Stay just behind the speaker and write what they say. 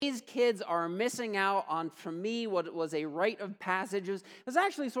kids are missing out on, for me, what was a rite of passage. It was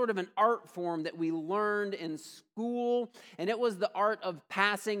actually sort of an art form that we learned in school, and it was the art of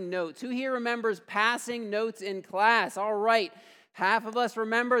passing notes. Who here remembers passing notes in class? All right. Half of us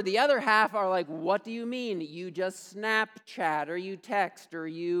remember. The other half are like, what do you mean? You just Snapchat or you text or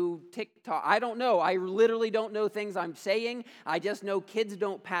you TikTok. I don't know. I literally don't know things I'm saying. I just know kids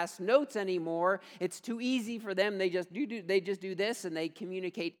don't pass notes anymore. It's too easy for them. They just do this and they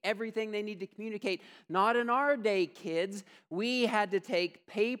communicate everything they need to communicate. Not in our day, kids. We had to take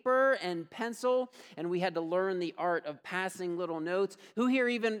paper and pencil and we had to learn the art of passing little notes. Who here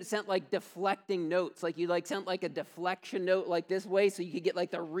even sent like deflecting notes? Like you like sent like a deflection note like this way so you could get like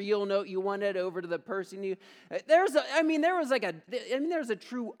the real note you wanted over to the person you there's a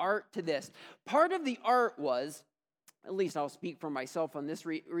true art to this. Part of the art was, at least I'll speak for myself on this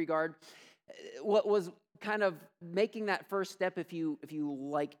regard, what was kind of making that first step if you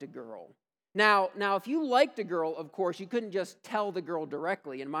liked a girl. Now, if you liked a girl, of course, you couldn't just tell the girl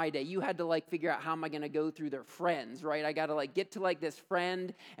directly. In my day, you had to like figure out how am I going to go through their friends, right? I got to like get to like this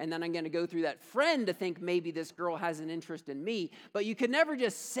friend, and then I'm going to go through that friend to think maybe this girl has an interest in me. But you could never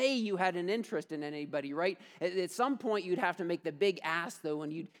just say you had an interest in anybody, right? At some point, you'd have to make the big ask, though,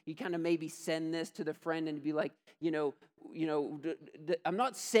 and you kind of maybe send this to the friend and be like, I'm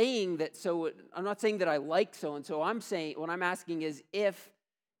not saying that I like so and so. I'm saying what I'm asking is if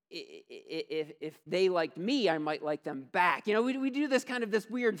they liked me, I might like them back. We do this kind of this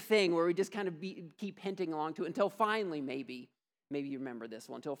weird thing where we just kind of keep hinting along to it until finally, maybe you remember this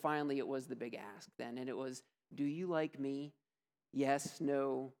one, until finally it was the big ask then, and it was, do you like me? Yes,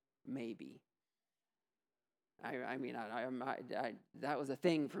 no, maybe. That was a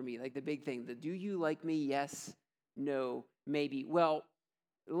thing for me, like the big thing. The do you like me? Yes, no, maybe. Well,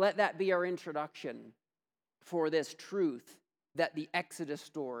 let that be our introduction for this truth that the Exodus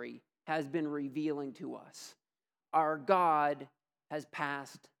story has been revealing to us. Our God has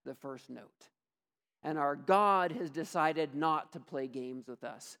passed the first note. And our God has decided not to play games with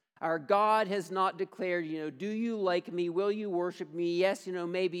us. Our God has not declared, do you like me? Will you worship me? Yes,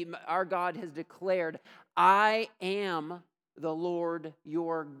 maybe. Our God has declared, I am the Lord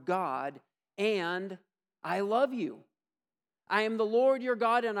your God, and I love you. I am the Lord your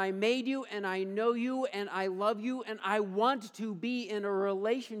God, and I made you, and I know you, and I love you, and I want to be in a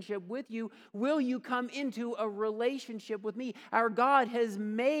relationship with you. Will you come into a relationship with me? Our God has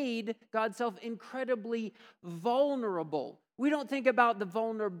made God's self incredibly vulnerable. We don't think about the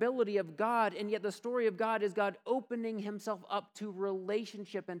vulnerability of God, and yet the story of God is God opening himself up to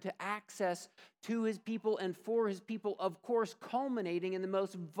relationship and to access to his people and for his people, of course, culminating in the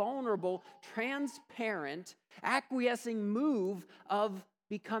most vulnerable, transparent, acquiescing move of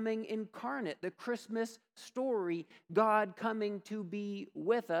becoming incarnate. The Christmas story, God coming to be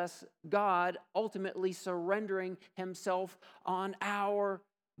with us, God ultimately surrendering himself on our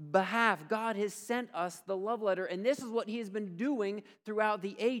behalf. God has sent us the love letter, and this is what he has been doing throughout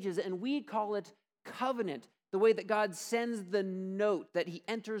the ages, and we call it covenant. The way that God sends the note, that he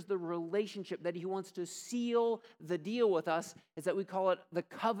enters the relationship, that he wants to seal the deal with us, is that we call it the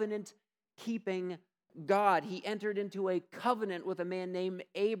covenant-keeping God. He entered into a covenant with a man named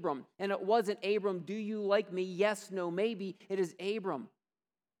Abram, and it wasn't Abram, do you like me? Yes, no, maybe. It is Abram.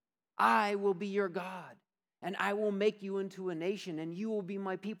 I will be your God. And I will make you into a nation, and you will be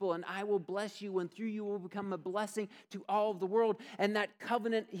my people, and I will bless you, and through you will become a blessing to all of the world. And that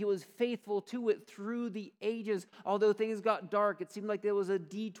covenant, he was faithful to it through the ages. Although things got dark, it seemed like there was a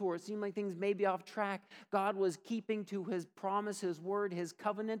detour. It seemed like things may be off track. God was keeping to his promise, his word, his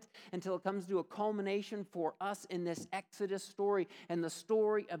covenant, until it comes to a culmination for us in this Exodus story. And the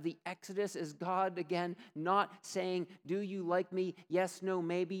story of the Exodus is God, again, not saying, do you like me? Yes, no,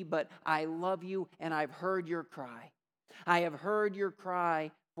 maybe, but I love you, and I've heard your cry. I have heard your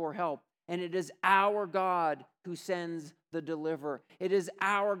cry for help. And it is our God who sends the deliverer. It is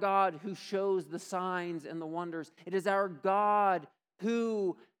our God who shows the signs and the wonders. It is our God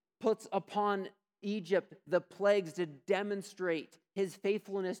who puts upon Egypt the plagues to demonstrate his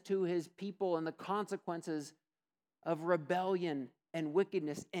faithfulness to his people and the consequences of rebellion and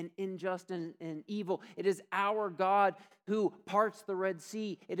wickedness and injustice and evil. It is our God who parts the Red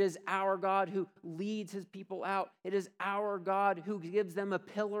Sea. It is our God who leads his people out. It is our God who gives them a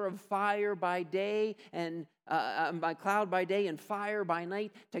pillar of fire by day and by cloud by day and fire by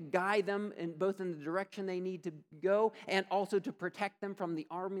night to guide them in both in the direction they need to go and also to protect them from the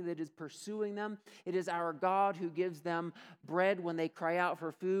army that is pursuing them. It is our God who gives them bread when they cry out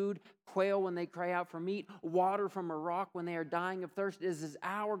for food, quail when they cry out for meat, water from a rock when they are dying of thirst. This is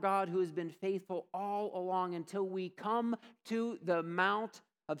our God who has been faithful all along until we come to the Mount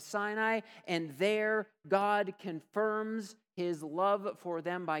of Sinai, and there God confirms his love for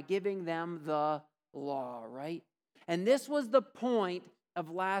them by giving them the law, right? And this was the point of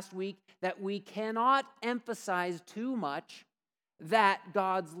last week, that we cannot emphasize too much that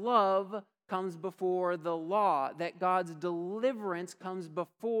God's love comes before the law, that God's deliverance comes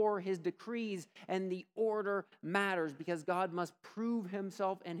before his decrees, and the order matters because God must prove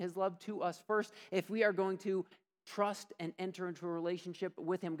himself and his love to us first if we are going to trust and enter into a relationship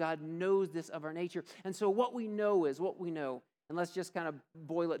with him. God knows this of our nature. And so what we know is what we know. And let's just kind of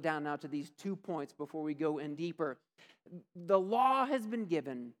boil it down now to these 2 points before we go in deeper. The law has been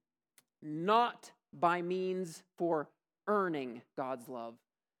given not by means for earning God's love,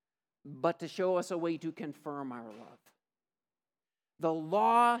 but to show us a way to confirm our love. The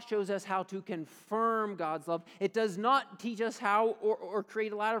law shows us how to confirm God's love. It does not teach us how or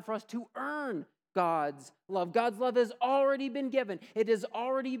create a ladder for us to earn God's love. God's love has already been given. It is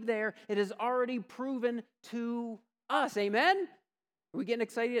already there. It is already proven to us. Amen? Are we getting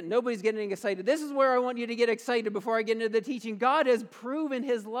excited? Nobody's getting excited. This is where I want you to get excited before I get into the teaching. God has proven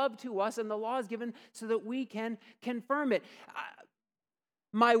his love to us, and the law is given so that we can confirm it.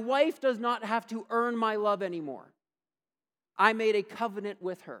 My wife does not have to earn my love anymore. I made a covenant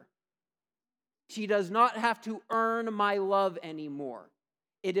with her. She does not have to earn my love anymore.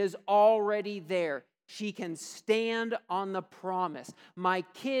 It is already there. She can stand on the promise. My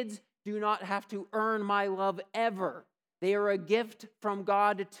kids do not have to earn my love ever. They are a gift from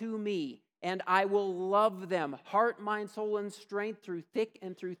God to me, and I will love them, heart, mind, soul, and strength, through thick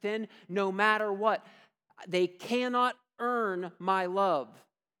and through thin, no matter what. They cannot earn my love,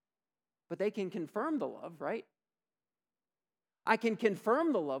 but they can confirm the love, right? I can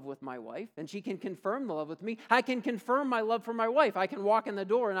confirm the love with my wife, and she can confirm the love with me. I can confirm my love for my wife. I can walk in the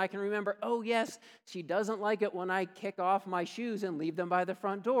door, and I can remember, oh yes, she doesn't like it when I kick off my shoes and leave them by the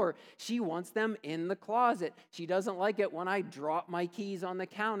front door. She wants them in the closet. She doesn't like it when I drop my keys on the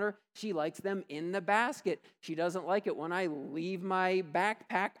counter. She likes them in the basket. She doesn't like it when I leave my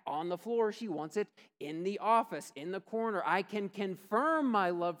backpack on the floor. She wants it in the office, in the corner. I can confirm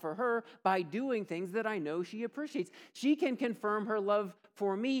my love for her by doing things that I know she appreciates. She can confirm her love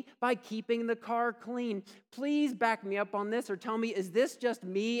for me by keeping the car clean. Please back me up on this, or tell me, is this just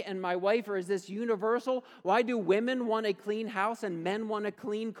me and my wife, or is this universal? Why do women want a clean house and men want a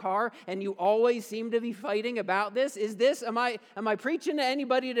clean car, and you always seem to be fighting about this? Is this, am I preaching to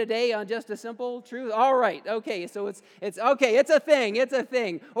anybody today on just a simple truth? All right, okay, so it's okay, it's a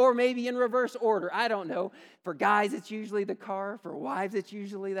thing, or maybe in reverse order, I don't know. For guys, it's usually the car. For wives, it's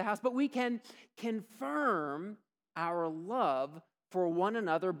usually the house. But we can confirm our love for one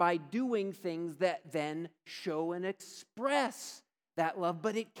another by doing things that then show and express that love.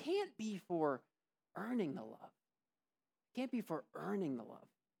 But it can't be for earning the love. It can't be for earning the love.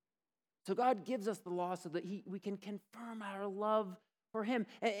 So God gives us the law so that we can confirm our love for him.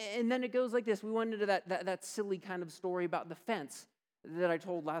 And then it goes like this. We went into that silly kind of story about the fence that I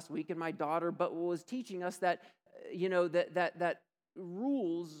told last week, and my daughter but was teaching us that, that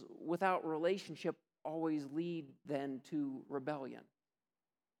rules without relationship always lead then to rebellion.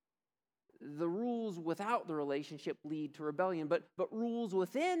 The rules without the relationship lead to rebellion, but rules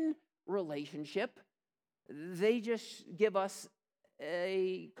within relationship, they just give us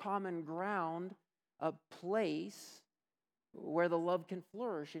a common ground, a place where the love can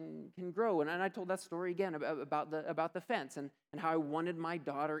flourish and can grow. And I told that story again about the fence and how I wanted my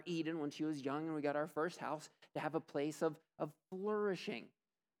daughter Eden, when she was young and we got our first house, to have a place of flourishing,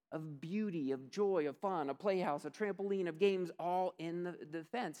 of beauty, of joy, of fun, a playhouse, a trampoline, of games, all in the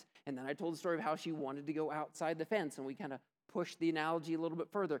fence. And then I told the story of how she wanted to go outside the fence, and we kind of pushed the analogy a little bit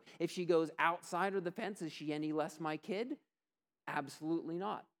further. If she goes outside of the fence, is she any less my kid? Absolutely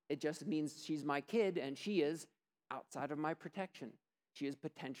not. It just means she's my kid, and she is outside of my protection. She is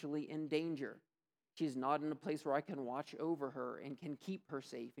potentially in danger. She's not in a place where I can watch over her and can keep her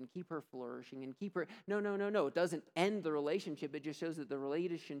safe and keep her flourishing and keep her... No. It doesn't end the relationship. It just shows that the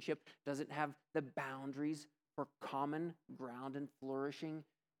relationship doesn't have the boundaries for common ground and flourishing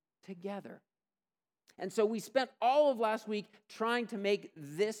together. And so we spent all of last week trying to make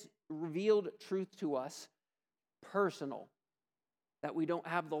this revealed truth to us personal. That we don't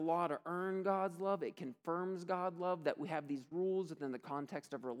have the law to earn God's love. It confirms God's love. That we have these rules within the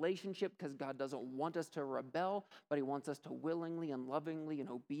context of relationship, because God doesn't want us to rebel, but he wants us to willingly and lovingly and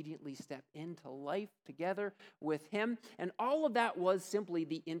obediently step into life together with him. And all of that was simply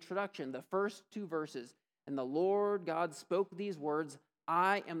the introduction, the first 2 verses. And the Lord God spoke these words,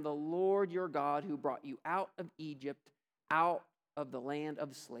 I am the Lord your God who brought you out of Egypt, out of the land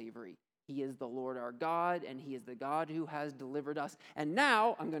of slavery. He is the Lord our God, and He is the God who has delivered us. And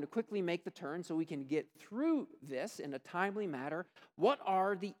now I'm going to quickly make the turn so we can get through this in a timely manner. What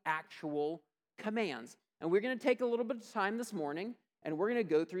are the actual commands? And we're going to take a little bit of time this morning, and we're going to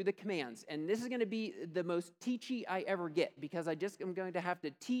go through the commands. And this is going to be the most teachy I ever get, because I just am going to have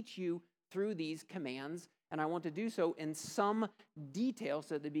to teach you through these commands, and I want to do so in some detail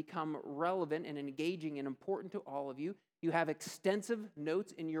so they become relevant and engaging and important to all of you. You have extensive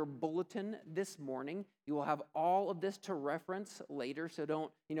notes in your bulletin this morning. You will have all of this to reference later, so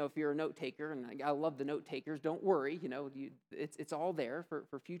don't, if you're a note taker, and I love the note takers, don't worry, it's all there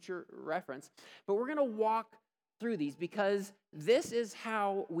for future reference. But we're going to walk through these because this is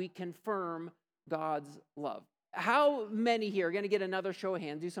how we confirm God's love. How many here are going to get another show of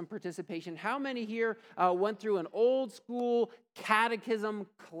hands, do some participation? How many here went through an old school catechism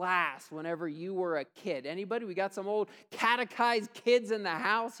class whenever you were a kid? Anybody? We got some old catechized kids in the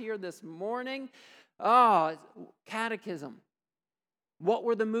house here this morning. Oh, catechism. What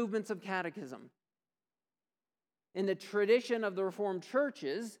were the movements of catechism? In the tradition of the Reformed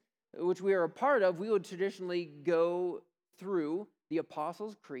churches, which we are a part of, we would traditionally go through the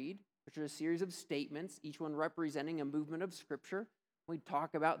Apostles' Creed, which are a series of statements, each one representing a movement of Scripture. We'd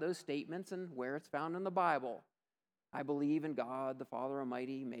talk about those statements and where it's found in the Bible. I believe in God, the Father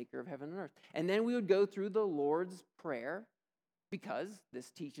Almighty, maker of heaven and earth. And then we would go through the Lord's Prayer, because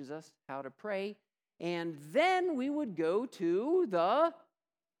this teaches us how to pray. And then we would go to the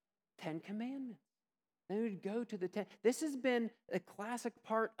Ten Commandments. Then we would go to the Ten. This has been a classic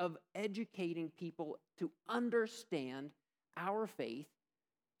part of educating people to understand our faith,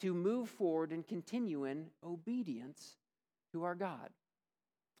 to move forward and continue in obedience to our God.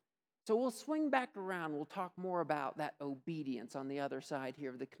 So we'll swing back around. We'll talk more about that obedience on the other side here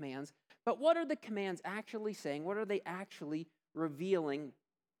of the commands. But what are the commands actually saying? What are they actually revealing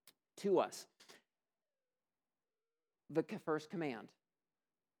to us? The first command: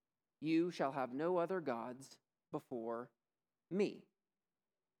 you shall have no other gods before me.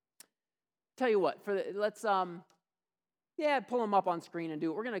 Tell you what, let's pull them up on screen and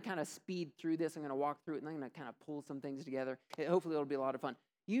do it. We're going to kind of speed through this. I'm going to walk through it, and I'm going to kind of pull some things together. Hopefully it'll be a lot of fun.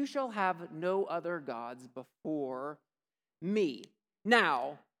 You shall have no other gods before me.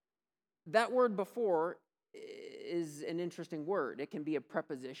 Now, that word before is an interesting word. It can be a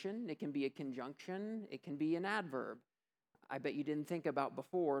preposition. It can be a conjunction. It can be an adverb. I bet you didn't think about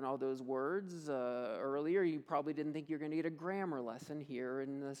before and all those words earlier. You probably didn't think you're going to get a grammar lesson here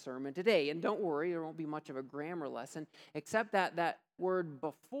in the sermon today. And don't worry, there won't be much of a grammar lesson, except that word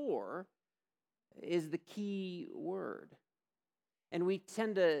before is the key word. And we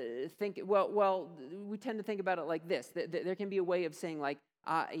tend to think, we tend to think about it like this. There can be a way of saying, like,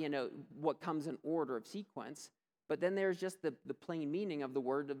 what comes in order of sequence, but then there's just the plain meaning of the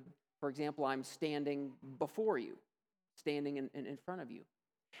word. For example, I'm standing before you. Standing in front of you.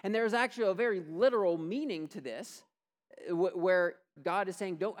 And there's actually a very literal meaning to this, where God is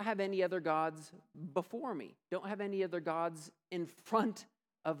saying, don't have any other gods before me. Don't have any other gods in front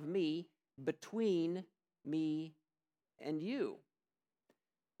of me, between me and you.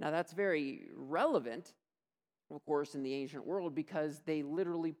 Now that's very relevant, of course, in the ancient world, because they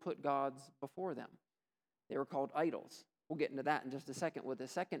literally put gods before them. They were called idols. We'll get into that in just a second with the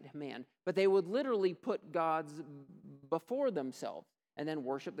second command. But they would literally put gods before themselves and then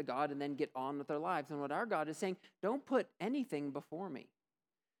worship the God and then get on with their lives. And what our God is saying, don't put anything before me.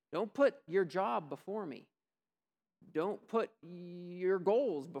 Don't put your job before me. Don't put your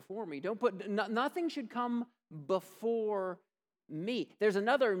goals before me. Nothing should come before me. There's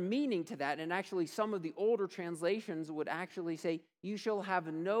another meaning to that, and actually some of the older translations would actually say, you shall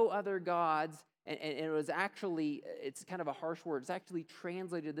have no other gods. And it's kind of a harsh word. It's actually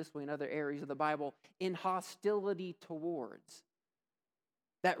translated this way in other areas of the Bible, in hostility towards.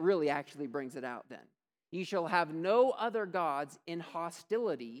 That really actually brings it out then. You shall have no other gods in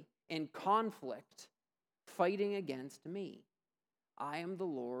hostility, in conflict, fighting against me. I am the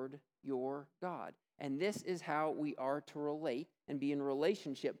Lord your God. And this is how we are to relate and be in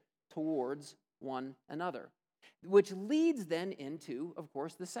relationship towards one another. Which leads then into, of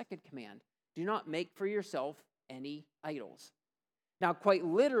course, the second command. Do not make for yourself any idols. Now, quite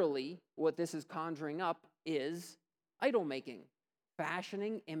literally, what this is conjuring up is idol making,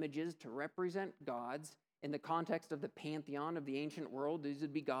 fashioning images to represent gods in the context of the pantheon of the ancient world. These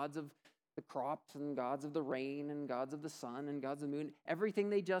would be gods of the crops and gods of the rain and gods of the sun and gods of the moon. Everything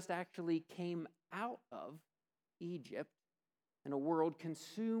they just actually came out of Egypt in a world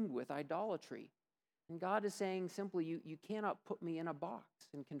consumed with idolatry. And God is saying simply, you cannot put me in a box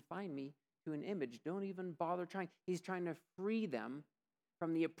and confine me to an image. Don't even bother trying. He's trying to free them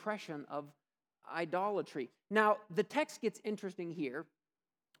from the oppression of idolatry. Now, the text gets interesting here.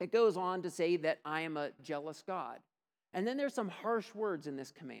 It goes on to say that I am a jealous God. And then there's some harsh words in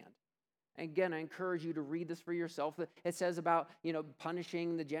this command. Again, I encourage you to read this for yourself. It says about,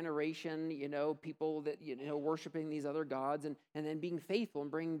 punishing the generation, people that, worshiping these other gods, and then being faithful and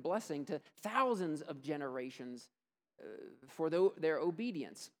bringing blessing to thousands of generations for their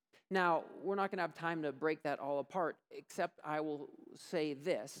obedience. Now, we're not going to have time to break that all apart, except I will say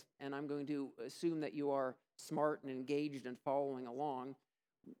this, and I'm going to assume that you are smart and engaged and following along.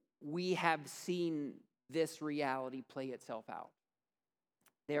 We have seen this reality play itself out.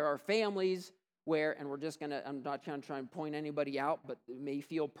 There are families where, and I'm not trying to point anybody out, but it may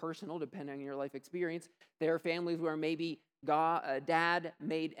feel personal depending on your life experience. There are families where maybe dad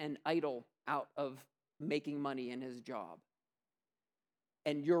made an idol out of making money in his job.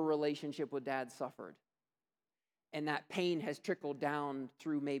 And your relationship with dad suffered. And that pain has trickled down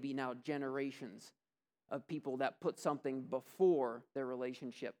through maybe now generations of people that put something before their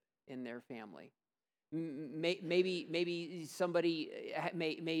relationship in their family. Maybe somebody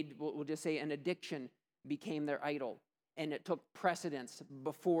made, we'll just say, an addiction became their idol, and it took precedence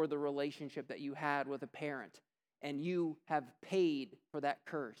before the relationship that you had with a parent, and you have paid for that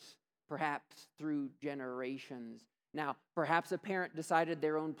curse, perhaps through generations. Now, perhaps a parent decided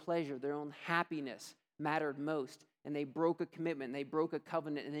their own pleasure, their own happiness mattered most, and they broke a commitment, they broke a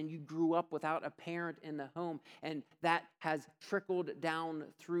covenant, and then you grew up without a parent in the home, and that has trickled down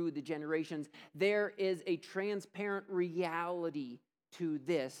through the generations. There is a transparent reality to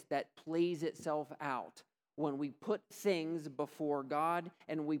this that plays itself out when we put things before God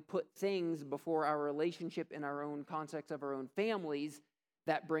and we put things before our relationship in our own context of our own families.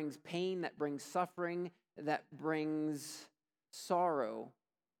 That brings pain, that brings suffering, that brings sorrow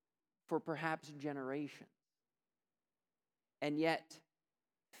for perhaps generations. And yet,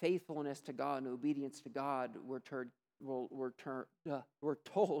 faithfulness to God and obedience to God, we're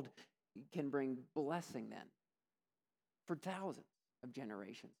told, can bring blessing then for thousands of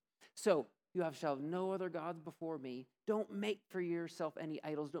generations. So, you shall have no other gods before me. Don't make for yourself any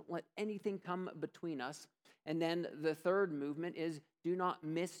idols. Don't let anything come between us. And then the third movement is do not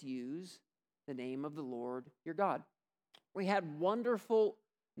misuse the name of the Lord your God. We had wonderful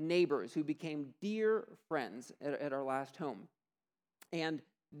neighbors who became dear friends at our last home. And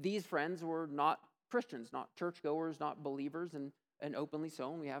these friends were not Christians, not churchgoers, not believers, and openly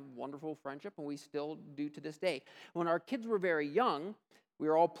so. And we have wonderful friendship, and we still do to this day. When our kids were very young, we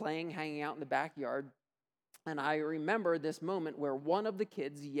were all playing, hanging out in the backyard. And I remember this moment where one of the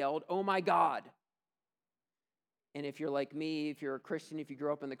kids yelled, "Oh my God." And if you're like me, if you're a Christian, if you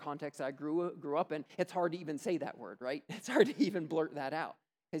grew up in the context I grew up in, it's hard to even say that word, right? It's hard to even blurt that out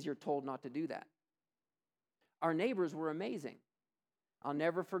because you're told not to do that. Our neighbors were amazing. I'll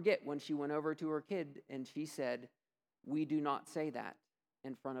never forget when she went over to her kid and she said, "We do not say that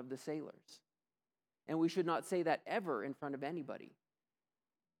in front of the sailors. And we should not say that ever in front of anybody.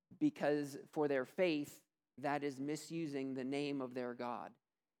 Because for their faith, that is misusing the name of their God.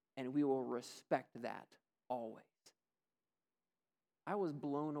 And we will respect that always." I was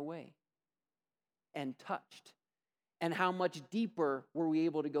blown away and touched. And how much deeper were we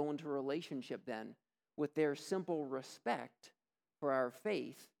able to go into a relationship then with their simple respect for our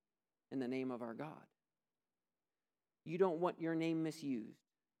faith in the name of our God. You don't want your name misused.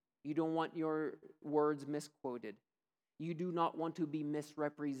 You don't want your words misquoted. You do not want to be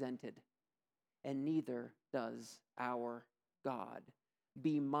misrepresented. And neither does our God.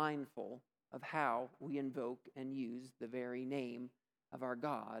 Be mindful of how we invoke and use the very name of our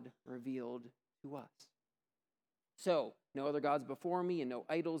God revealed to us. So, no other gods before me and no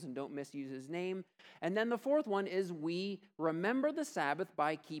idols, and don't misuse his name. And then the fourth one is we remember the Sabbath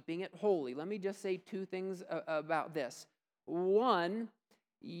by keeping it holy. Let me just say two things about this. One,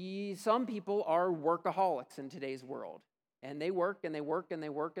 some people are workaholics in today's world. And they work and they work and they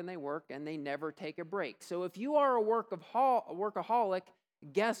work and they work and they never take a break. So if you are a workaholic,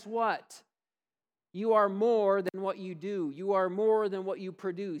 guess what? You are more than what you do. You are more than what you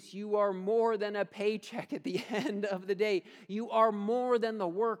produce. You are more than a paycheck at the end of the day. You are more than the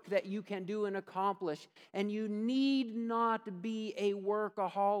work that you can do and accomplish. And you need not be a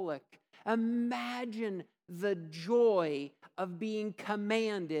workaholic. Imagine the joy of being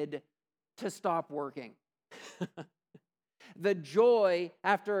commanded to stop working. The joy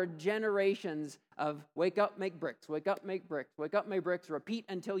after generations of wake up, make bricks, wake up, make bricks, wake up, make bricks, repeat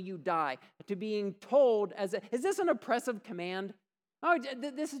until you die, to being told is this an oppressive command? Oh,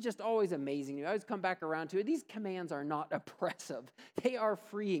 this is just always amazing to me. I always come back around to it. These commands are not oppressive. They are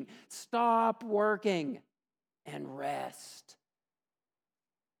freeing. Stop working and rest.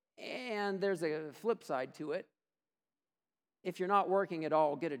 And there's a flip side to it. If you're not working at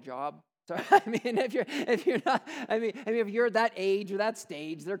all, get a job. So I mean, if you're not, if you're at that age or that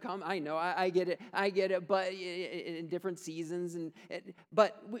stage, there come. I know, I get it. But in different seasons,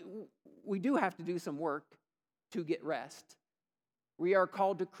 but we do have to do some work to get rest. We are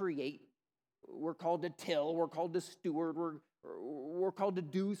called to create. We're called to till. We're called to steward. We're called to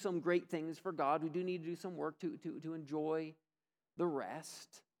do some great things for God. We do need to do some work to enjoy the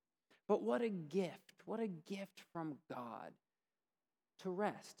rest. But what a gift! What a gift from God to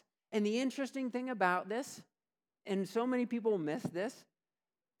rest. And the interesting thing about this, and so many people miss this,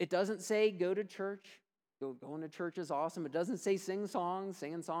 it doesn't say go to church. Going to church is awesome. It doesn't say sing songs.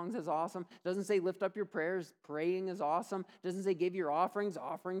 Singing songs is awesome. It doesn't say lift up your prayers. Praying is awesome. It doesn't say give your offerings.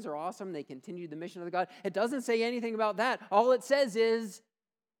 Offerings are awesome. They continue the mission of the God. It doesn't say anything about that. All it says is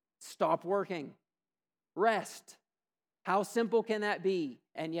stop working. Rest. How simple can that be?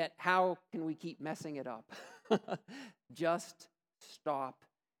 And yet, how can we keep messing it up? Just stop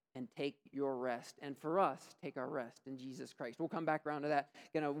and take your rest. And for us, take our rest in Jesus Christ. We'll come back around to that.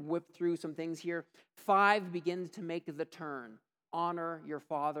 Going to whip through some things here. 5 begins to make the turn. Honor your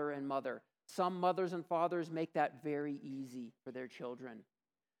father and mother. Some mothers and fathers make that very easy for their children.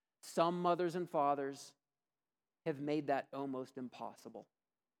 Some mothers and fathers have made that almost impossible.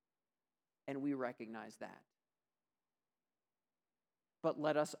 And we recognize that. But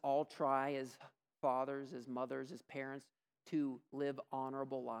let us all try as fathers, as mothers, as parents, to live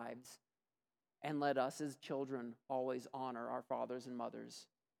honorable lives. And let us as children always honor our fathers and mothers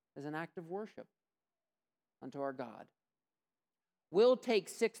as an act of worship unto our God. We'll take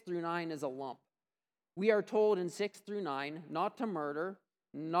 6 through 9 as a lump. We are told in 6 through 9 not to murder,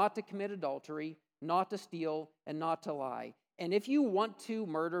 not to commit adultery, not to steal, and not to lie. And if you want to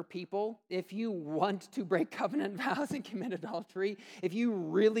murder people, if you want to break covenant vows and commit adultery, if you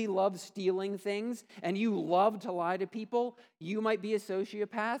really love stealing things and you love to lie to people, you might be a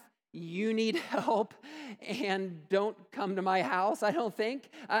sociopath. You need help, and don't come to my house, I don't think.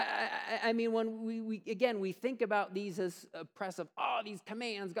 I mean, when we think about these as oppressive, these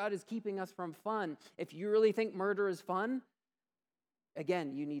commands, God is keeping us from fun. If you really think murder is fun,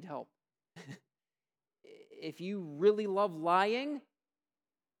 again, you need help. If you really love lying,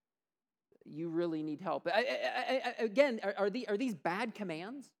 you really need help. Again, are these bad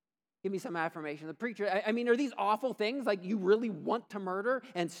commands? Give me some affirmation. The preacher, are these awful things? Like you really want to murder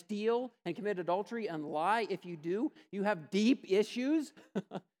and steal and commit adultery and lie? If you do, you have deep issues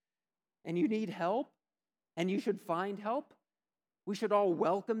and you need help and you should find help. We should all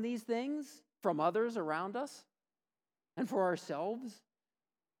welcome these things from others around us and for ourselves.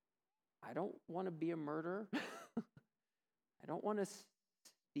 I don't want to be a murderer. I don't want to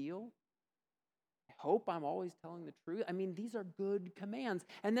steal. I hope I'm always telling the truth. These are good commands.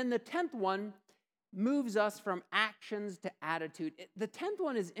 And then the 10th one moves us from actions to attitude. The 10th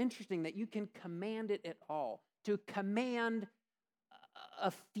one is interesting that you can command it at all. To command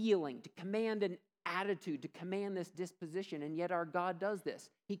a feeling, to command an attitude, to command this disposition. And yet our God does this.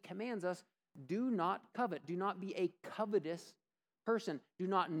 He commands us, do not covet. Do not be a covetous person. Do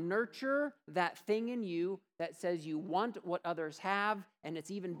not nurture that thing in you that says you want what others have, and it's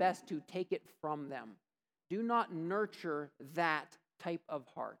even best to take it from them. Do not nurture that type of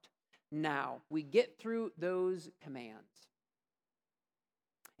heart. Now, we get through those commands,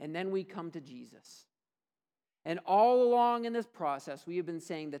 and then we come to Jesus. And all along in this process, we have been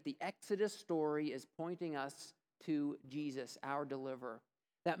saying that the Exodus story is pointing us to Jesus, our deliverer.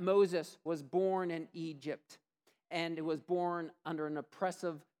 That Moses was born in Egypt, and it was born under an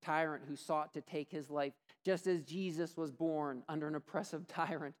oppressive tyrant who sought to take his life, just as Jesus was born under an oppressive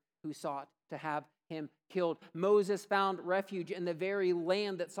tyrant who sought to have him killed. Moses found refuge in the very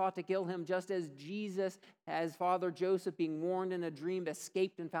land that sought to kill him, just as Jesus, as Father Joseph, being warned in a dream,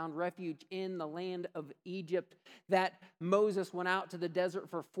 escaped and found refuge in the land of Egypt. That Moses went out to the desert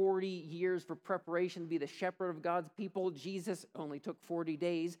for 40 years for preparation to be the shepherd of God's people. Jesus only took 40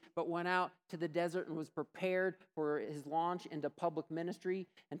 days, but went out to the desert and was prepared for his launch into public ministry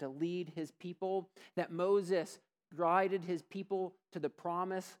and to lead his people. That Moses guided his people to the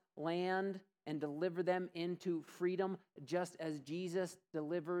promised land and deliver them into freedom, just as Jesus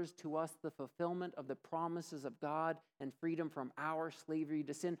delivers to us the fulfillment of the promises of God and freedom from our slavery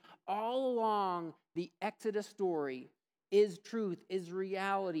to sin. All along the Exodus story is truth, is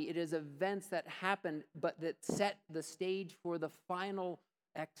reality. It is events that happened, but that set the stage for the final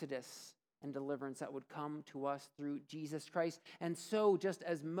Exodus and deliverance that would come to us through Jesus Christ. And so, just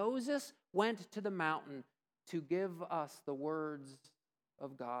as Moses went to the mountain to give us the words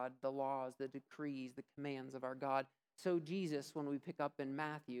of God, the laws, the decrees, the commands of our God, So Jesus, when we pick up in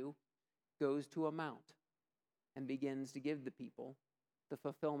Matthew, goes to a mount and begins to give the people the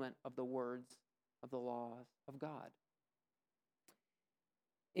fulfillment of the words of the laws of God.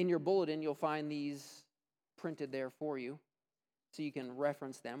 In your bulletin, you'll find these printed there for you, so you can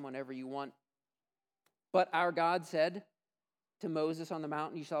reference them whenever you want. But our God said to Moses on the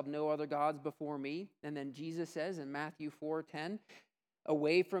mountain, "You shall have no other gods before me." And then Jesus says in Matthew 4:10,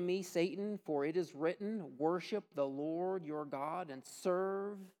 "Away from me, Satan, for it is written, worship the Lord your God and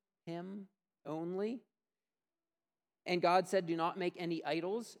serve him only." And God said, "Do not make any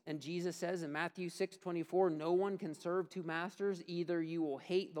idols." And Jesus says in Matthew 6:24, "No one can serve two masters. Either you will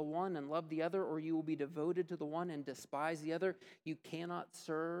hate the one and love the other, or you will be devoted to the one and despise the other. You cannot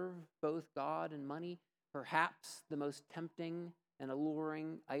serve both God and money." Perhaps the most tempting and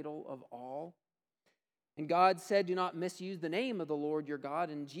alluring idol of all. And God said, "Do not misuse the name of the Lord your God."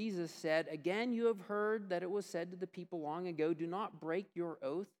 And Jesus said, "Again, you have heard that it was said to the people long ago, 'Do not break your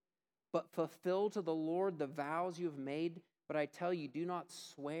oath, but fulfill to the Lord the vows you have made.' But I tell you, do not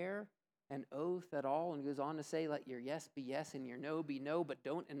swear an oath at all." And goes on to say, "Let your yes be yes and your no be no, but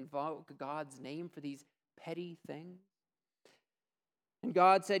don't invoke God's name for these petty things." And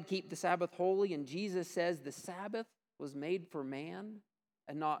God said, "Keep the Sabbath holy." And Jesus says, "The Sabbath was made for man,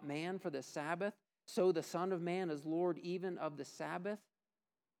 and not man for the Sabbath. So the Son of Man is Lord even of the Sabbath."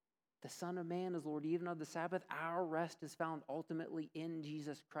 The Son of Man is Lord even of the Sabbath. Our rest is found ultimately in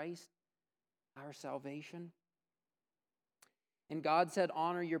Jesus Christ, our salvation. And God said,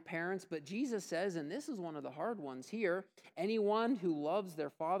 "Honor your parents." But Jesus says, and this is one of the hard ones here, "Anyone who loves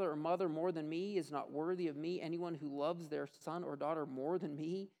their father or mother more than me is not worthy of me. Anyone who loves their son or daughter more than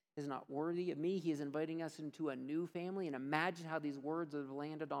me is not worthy of me." He is inviting us into a new family. And imagine how these words have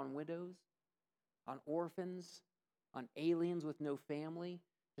landed on widows, on orphans, on aliens with no family.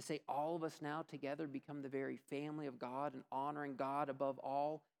 To say all of us now together become the very family of God and honoring God above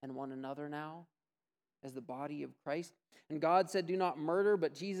all and one another now as the body of Christ. And God said, "Do not murder."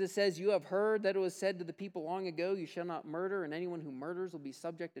 But Jesus says, "You have heard that it was said to the people long ago, 'You shall not murder, and anyone who murders will be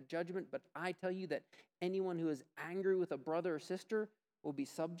subject to judgment.' But I tell you that anyone who is angry with a brother or sister will be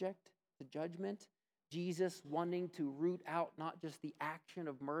subject to judgment." Jesus wanting to root out not just the action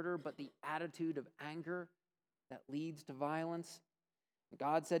of murder, but the attitude of anger that leads to violence.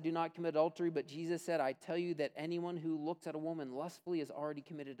 God said, "Do not commit adultery." But Jesus said, "I tell you that anyone who looks at a woman lustfully has already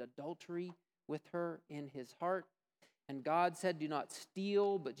committed adultery with her in his heart." And God said, "Do not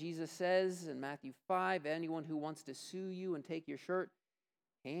steal." But Jesus says in Matthew 5, "Anyone who wants to sue you and take your shirt,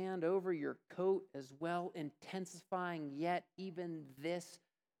 hand over your coat as well," intensifying yet even this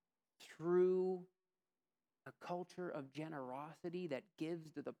through a culture of generosity that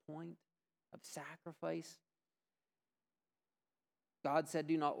gives to the point of sacrifice. God said,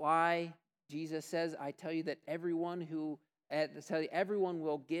 "Do not lie." Jesus says, "I tell you that everyone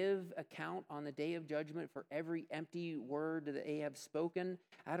will give account on the day of judgment for every empty word that they have spoken."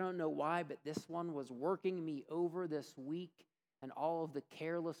 I don't know why, but this one was working me over this week, and all of the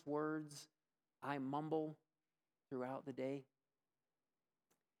careless words I mumble throughout the day.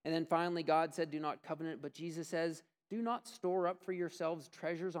 And then finally, God said, "Do not covenant." But Jesus says, "Do not store up for yourselves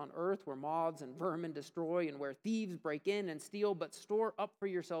treasures on earth where moths and vermin destroy and where thieves break in and steal, but store up for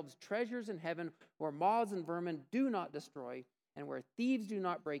yourselves treasures in heaven where moths and vermin do not destroy and where thieves do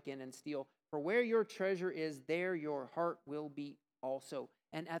not break in and steal. For where your treasure is, there your heart will be also."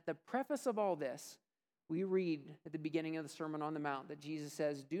 And at the preface of all this, we read at the beginning of the Sermon on the Mount that Jesus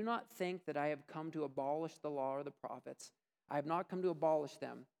says, "Do not think that I have come to abolish the law or the prophets. I have not come to abolish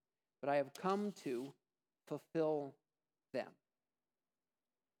them, but I have come to fulfill them."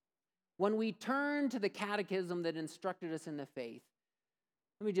 When we turn to the catechism that instructed us in the faith,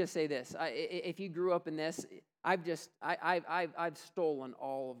 let me just say this: if you grew up in this, I've stolen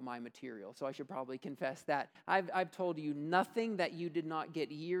all of my material, so I should probably confess that. I've told you nothing that you did not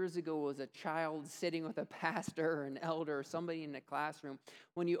get years ago as a child sitting with a pastor or an elder or somebody in a classroom.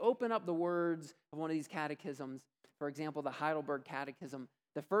 When you open up the words of one of these catechisms, for example, the Heidelberg Catechism,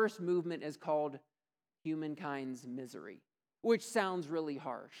 the first movement is called Humankind's Misery, which sounds really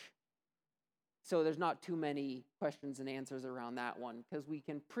harsh. So there's not too many questions and answers around that one, because we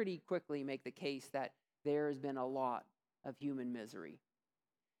can pretty quickly make the case that there has been a lot of human misery.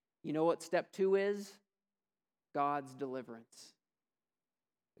 You know what step 2 is? God's deliverance.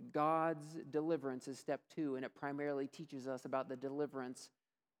 God's deliverance is step 2, and it primarily teaches us about the deliverance,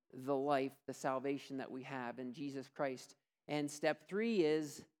 the life, the salvation that we have in Jesus Christ. And step 3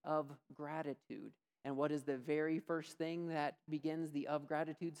 is of gratitude. And what is the very first thing that begins the of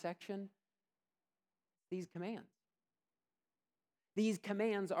gratitude section? These commands. These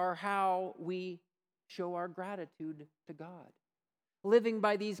commands are how we show our gratitude to God. Living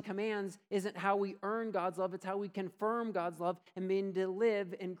by these commands isn't how we earn God's love, it's how we confirm God's love and mean to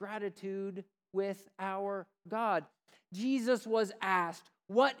live in gratitude with our God. Jesus was asked,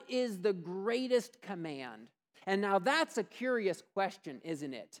 what is the greatest command? And now that's a curious question,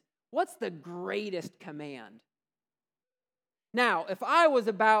 isn't it? What's the greatest command? Now, if I was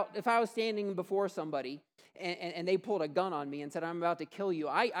standing before somebody and they pulled a gun on me and said, I'm about to kill you,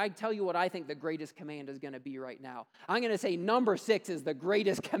 I tell you what I think the greatest command is going to be right now. I'm going to say number 6 is the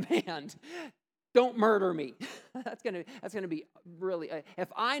greatest command. Don't murder me. That's going to be really, if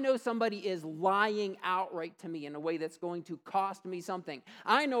I know somebody is lying outright to me in a way that's going to cost me something,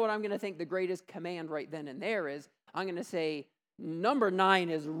 I know what I'm going to think the greatest command right then and there is. I'm going to say number 9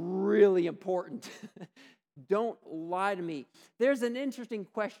 is really important. Don't lie to me. There's an interesting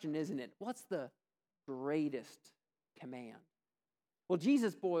question, isn't it? What's the greatest command? Well,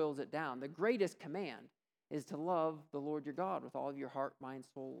 Jesus boils it down. The greatest command is to love the Lord your God with all of your heart, mind,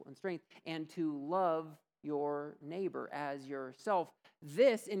 soul, and strength, and to love your neighbor as yourself.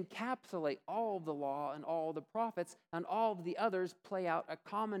 This encapsulates all of the law and all the prophets, and all of the others play out a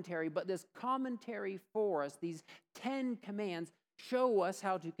commentary. But this commentary for us, these 10 commands, show us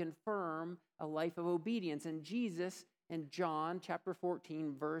how to confirm a life of obedience. And Jesus, in John chapter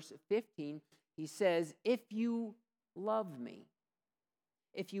 14, verse 15, he says, if you love me,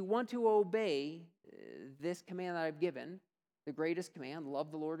 if you want to obey this command that I've given, the greatest command, love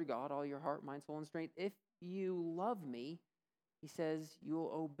the Lord your God, all your heart, mind, soul, and strength. If you love me, he says,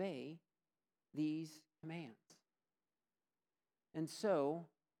 you'll obey these commands. And so,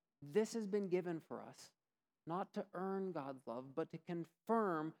 this has been given for us, not to earn God's love, but to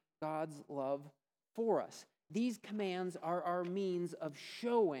confirm God's love for us. These commands are our means of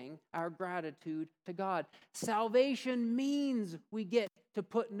showing our gratitude to God. Salvation means we get to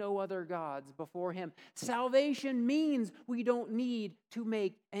put no other gods before Him. Salvation means we don't need to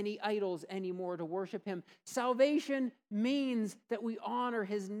make any idols anymore to worship Him. Salvation means that we honor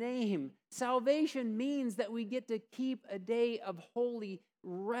His name. Salvation means that we get to keep a day of holy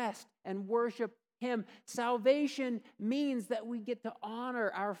rest and worship Him. Salvation means that we get to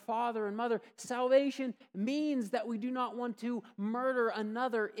honor our father and mother. Salvation means that we do not want to murder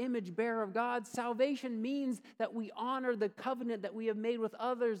another image bearer of God. Salvation means that we honor the covenant that we have made with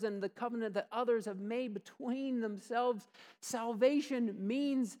others and the covenant that others have made between themselves. Salvation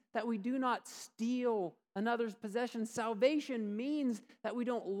means that we do not steal another's possession. Salvation means that we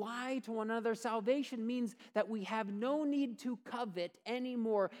don't lie to one another. Salvation means that we have no need to covet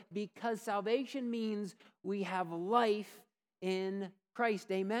anymore, because salvation means we have life in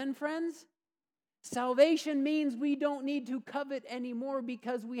Christ. Amen, friends? Salvation means we don't need to covet anymore,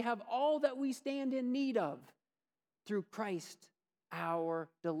 because we have all that we stand in need of through Christ, our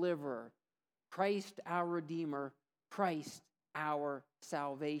deliverer, Christ, our Redeemer, Christ, our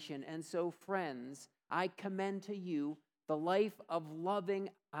salvation. And so, friends, I commend to you the life of loving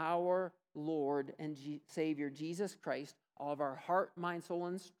our Lord and Savior Jesus Christ, all of our heart, mind, soul,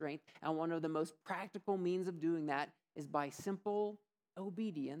 and strength. And one of the most practical means of doing that is by simple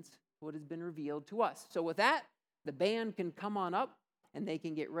obedience to what has been revealed to us. So with that, the band can come on up and they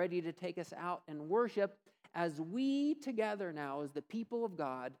can get ready to take us out and worship as we together now, as the people of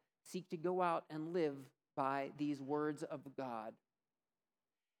God, seek to go out and live by these words of God.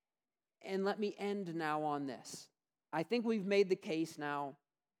 And let me end now on this. I think we've made the case now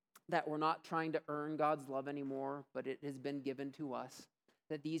that we're not trying to earn God's love anymore, but it has been given to us,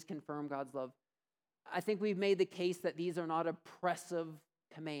 that these confirm God's love. I think we've made the case that these are not oppressive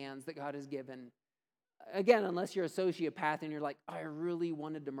commands that God has given. Again, unless you're a sociopath and you're like, I really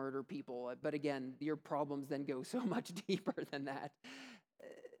wanted to murder people. But again, your problems then go so much deeper than that.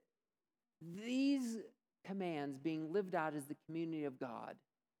 These commands being lived out as the community of God,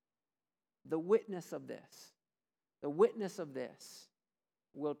 the witness of this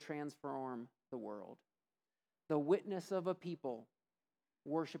will transform the world. The witness of a people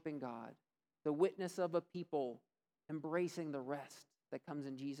worshiping God. The witness of a people embracing the rest that comes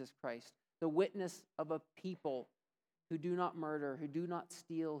in Jesus Christ. The witness of a people who do not murder, who do not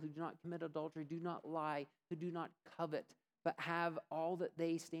steal, who do not commit adultery, do not lie, who do not covet, but have all that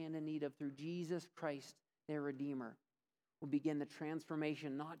they stand in need of through Jesus Christ, their Redeemer, will begin the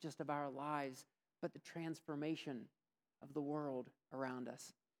transformation not just of our lives, but the transformation of the world around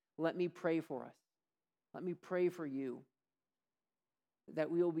us. Let me pray for us. Let me pray for you that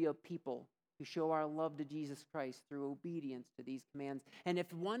we will be a people who show our love to Jesus Christ through obedience to these commands. And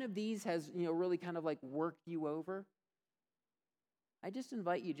if one of these has, really kind of like worked you over, I just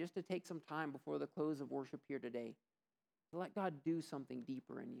invite you just to take some time before the close of worship here today to let God do something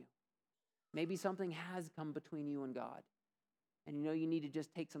deeper in you. Maybe something has come between you and God, and you know you need to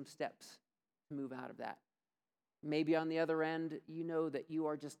just take some steps to move out of that. Maybe on the other end, you know that you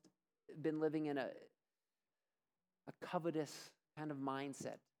are just been living in a covetous kind of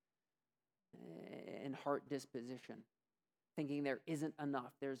mindset and heart disposition, thinking there isn't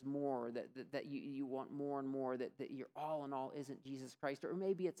enough, there's more, that you want more and more, that your all in all isn't Jesus Christ, or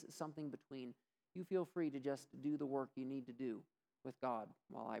maybe it's something between. You feel free to just do the work you need to do with God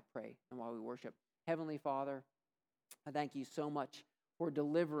while I pray and while we worship. Heavenly Father, I thank you so much for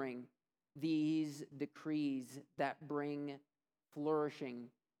delivering these decrees that bring flourishing,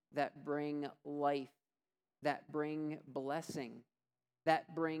 that bring life, that bring blessing,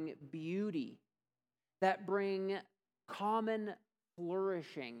 that bring beauty, that bring common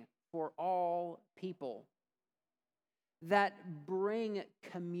flourishing for all people, that bring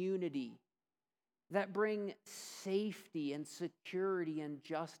community, that bring safety and security and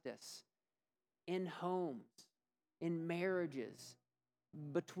justice in homes, in marriages,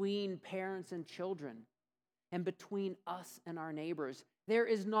 between parents and children, and between us and our neighbors. There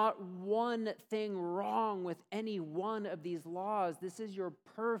is not one thing wrong with any one of these laws. This is your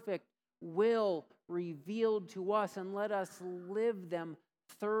perfect will revealed to us, and let us live them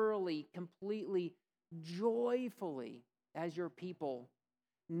thoroughly, completely, joyfully as your people.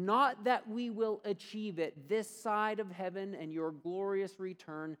 Not that we will achieve it this side of heaven and your glorious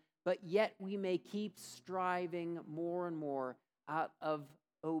return, but yet we may keep striving more and more out of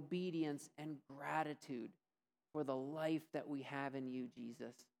obedience and gratitude for the life that we have in you,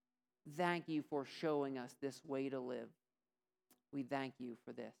 Jesus. Thank you for showing us this way to live. We thank you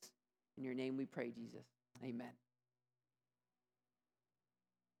for this. In your name we pray, Jesus. Amen.